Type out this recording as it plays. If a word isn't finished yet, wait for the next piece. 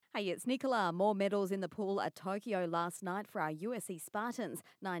Hey, it's Nicola. More medals in the pool at Tokyo last night for our USC Spartans.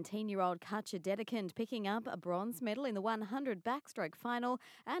 19-year-old Katja Dedekind picking up a bronze medal in the 100 backstroke final,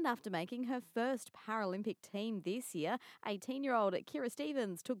 and after making her first Paralympic team this year, 18-year-old Kira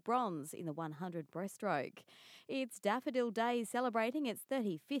Stevens took bronze in the 100 breaststroke. It's Daffodil Day celebrating its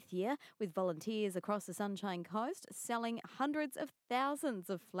 35th year, with volunteers across the Sunshine Coast selling hundreds of thousands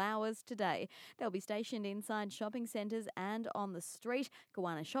of flowers today. They'll be stationed inside shopping centres and on the street.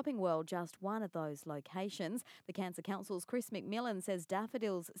 Gowanna Shopping World, just one of those locations. The Cancer Council's Chris McMillan says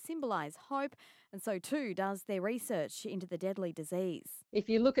daffodils symbolise hope, and so too does their research into the deadly disease. If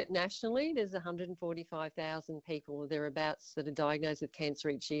you look at nationally, there's 145,000 people or thereabouts that are diagnosed with cancer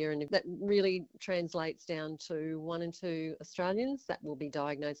each year, and that really translates down to 1 in 2 Australians that will be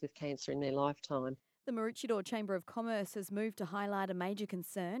diagnosed with cancer in their lifetime. The Maroochydore Chamber of Commerce has moved to highlight a major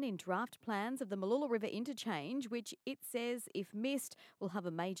concern in draft plans of the Mooloolah River interchange, which it says, if missed, will have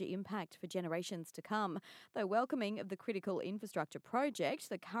a major impact for generations to come. Though welcoming of the critical infrastructure project,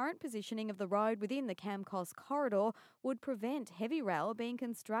 the current positioning of the road within the Camcos corridor would prevent heavy rail being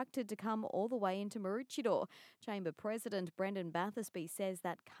constructed to come all the way into Maroochydore. Chamber President Brendan Bathersby says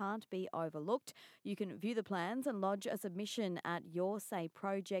that can't be overlooked. You can view the plans and lodge a submission at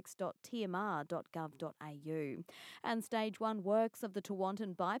yoursayprojects.tmr.gov.au. And Stage 1 works of the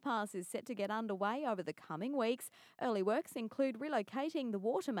Tewantin bypass is set to get underway over the coming weeks. Early works include relocating the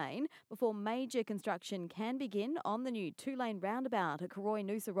water main before major construction can begin on the new 2-lane roundabout at Karoi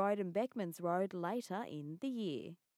Noosa Road and Beckmans Road later in the year.